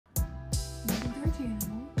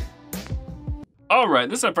Alright,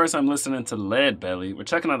 this is our first time listening to Leadbelly. We're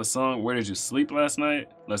checking out the song Where Did You Sleep Last Night?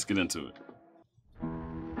 Let's get into it.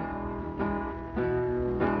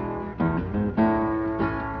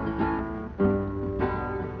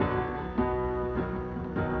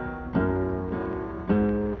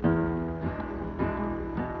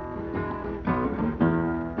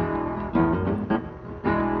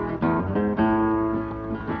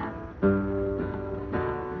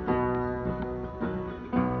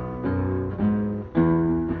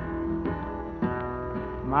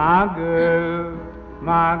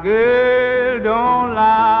 My girl, don't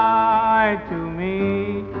lie to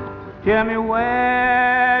me. Tell me,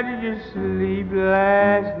 where did you sleep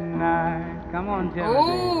last night? Come on, tell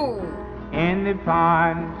me. In the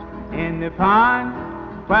pines,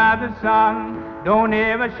 where the sun don't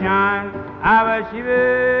ever shine. I was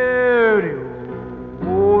shivering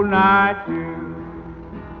all night through.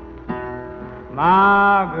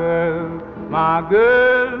 My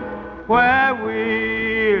girl, where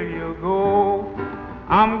will you go?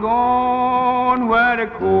 I'm going where the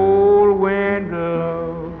cold wind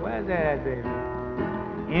blows. Where's that, baby?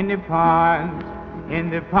 In the pines,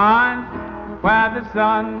 where the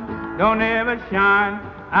sun don't ever shine.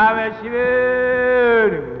 I was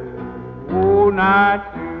shivering all night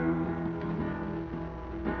through.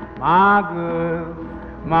 My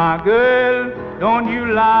girl, don't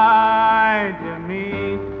you lie to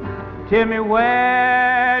me. Tell me,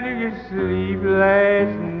 where did you sleep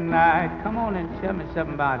last night? Come on and tell me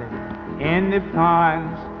something about it. In the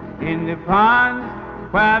pines,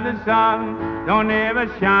 where the sun don't ever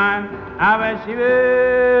shine. I was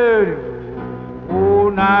shivering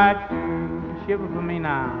all night through. Shiver for me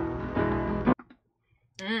now.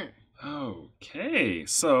 Okay,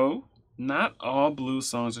 so not all blues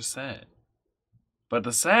songs are sad. But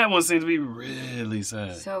the sad one seems to be really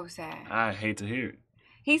sad. So sad. I hate to hear it.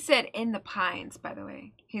 He said in the pines, by the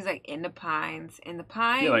way. He's like, in the pines. Yeah,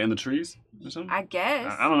 like in the trees or something? I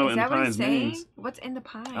guess. I don't know what in the pines means. What's in the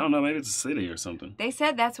pines? I don't know. Maybe it's a city or something. They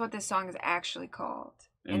said that's what this song is actually called.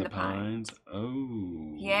 In the pines?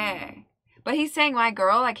 Oh. Yeah. But he's saying my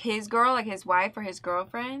girl, like his wife or his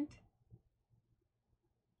girlfriend.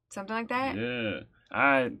 Something like that? Yeah.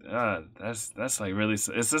 That's like really, it's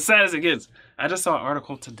as sad as it gets. I just saw an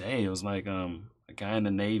article today. It was like a guy in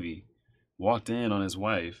the Navy walked in on his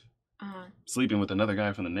wife, sleeping with another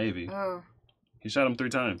guy from the Navy. Oh. He shot him 3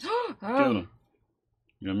 times. Killed him.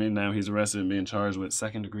 You know what I mean? Now he's arrested and being charged with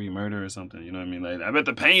 2nd-degree murder or something. You know what I mean? Like, I bet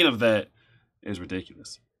the pain of that is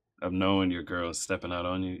ridiculous. Of knowing your girl is stepping out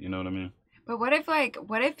on you. You know what I mean? But what if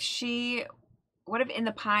in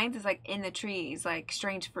the pines is like in the trees, like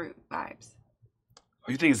strange fruit vibes?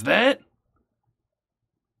 Oh, you think it's that?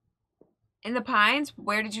 In the pines?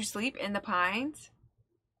 Where did you sleep? In the pines?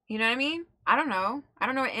 You know what I mean? I don't know. I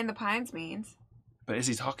don't know what in the pines means. But is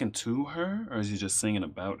he talking to her or is he just singing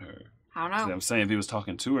about her? I don't know. See, I'm saying if he was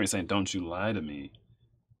talking to her and saying, don't you lie to me,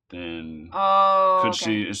 then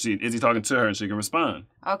is he talking to her and she can respond?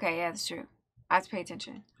 Okay, yeah, that's true. I have to pay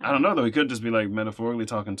attention. I don't know though. He could just be like metaphorically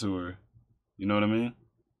talking to her. You know what I mean?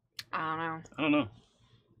 I don't know.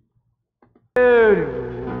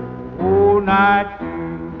 All night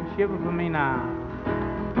through, shiver for me now.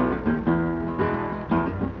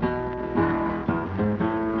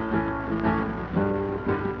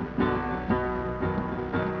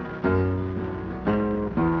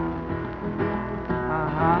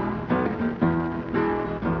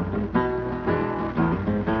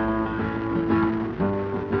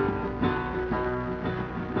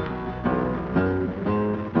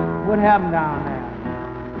 What happened down there?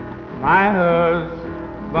 My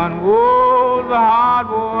husband was a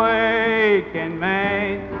hard-working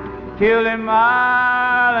man, killed a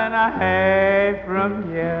mile and a half from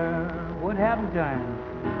here. What happened to him?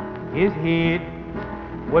 His head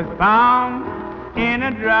was found in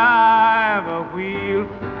a driver wheel,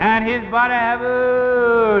 and his body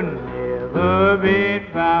haven't never been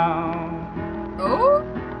found. Oh?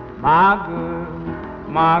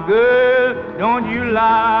 My girl, don't you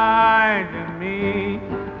lie to me.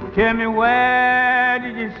 Tell me, where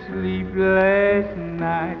did you sleep last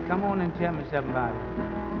night? Come on and tell me something about it.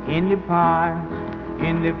 In the pines,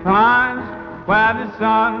 where the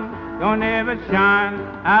sun don't ever shine.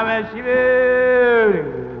 I was shivering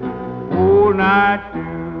all night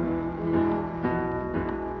through.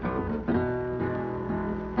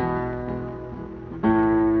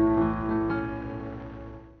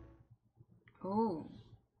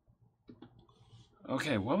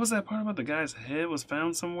 Okay, what was that part about the guy's head was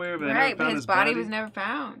found somewhere? But right, but his body was never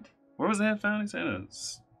found. Where was the head found? He said a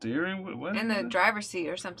steering wheel? What? In the driver's seat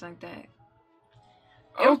or something like that.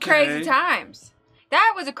 It was crazy times.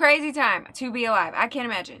 That was a crazy time to be alive. I can't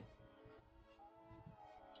imagine.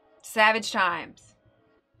 Savage times.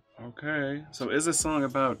 Okay. So is this song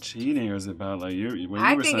about cheating or is it about like what you were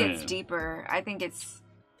I think saying? it's deeper. I think it's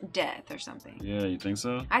death or something. Yeah, you think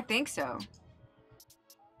so? I think so.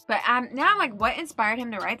 But now I'm like, what inspired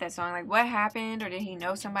him to write that song? Like, what happened? Or did he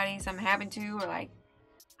know somebody something happened to? Or like,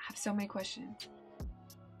 I have so many questions.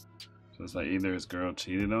 So it's like either his girl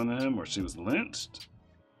cheated on him or she was lynched?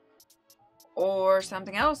 Or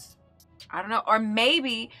something else. I don't know. Or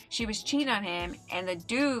maybe she was cheating on him and the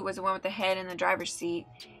dude was the one with the head in the driver's seat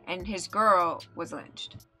and his girl was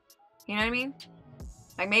lynched. You know what I mean?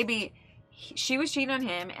 Like maybe she was cheating on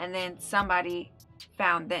him and then somebody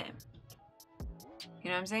found them. You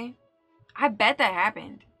know what I'm saying? I bet that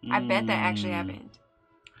happened. I bet that actually happened.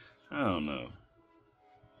 I don't know.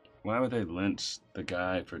 Why would they lynch the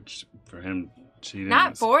guy for him cheating?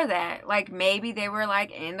 Not for that. Like maybe they were like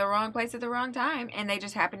in the wrong place at the wrong time and they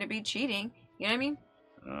just happened to be cheating. You know what I mean?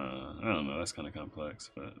 I don't know. That's kind of complex,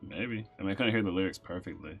 but maybe. I mean, I couldn't hear the lyrics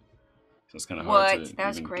perfectly, so it's kind of hard to that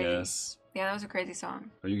was even crazy. guess. Yeah, that was a crazy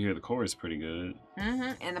song. But you can hear the chorus pretty good.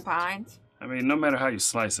 In the pines. I mean, no matter how you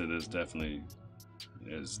slice it, it's definitely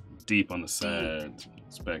is deep on the sad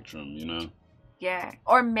spectrum, you know? Yeah.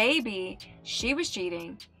 Or maybe she was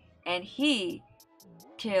cheating and he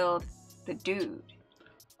killed the dude.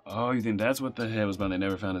 Oh, you think that's what the hell was about? They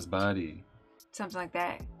never found his body. Something like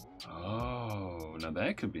that. Oh, now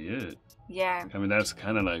that could be it. Yeah. I mean, that's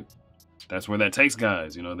kind of like, that's where that takes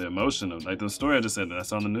guys, you know, the emotion of, like the story I just said,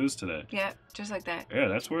 that's on the news today. Yeah, just like that. Yeah,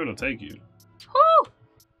 that's where it'll take you. Woo!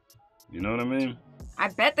 You know what I mean? I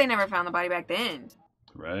bet they never found the body back then.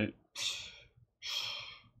 Right?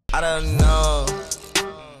 I don't know.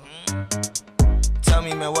 Tell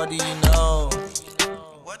me, man, what do you know?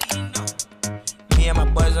 What do you know? Me and my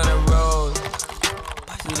boys on the road.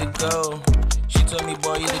 We to go. She told me,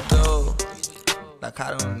 boy, you to go. Like,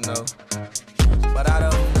 I don't know. But I don't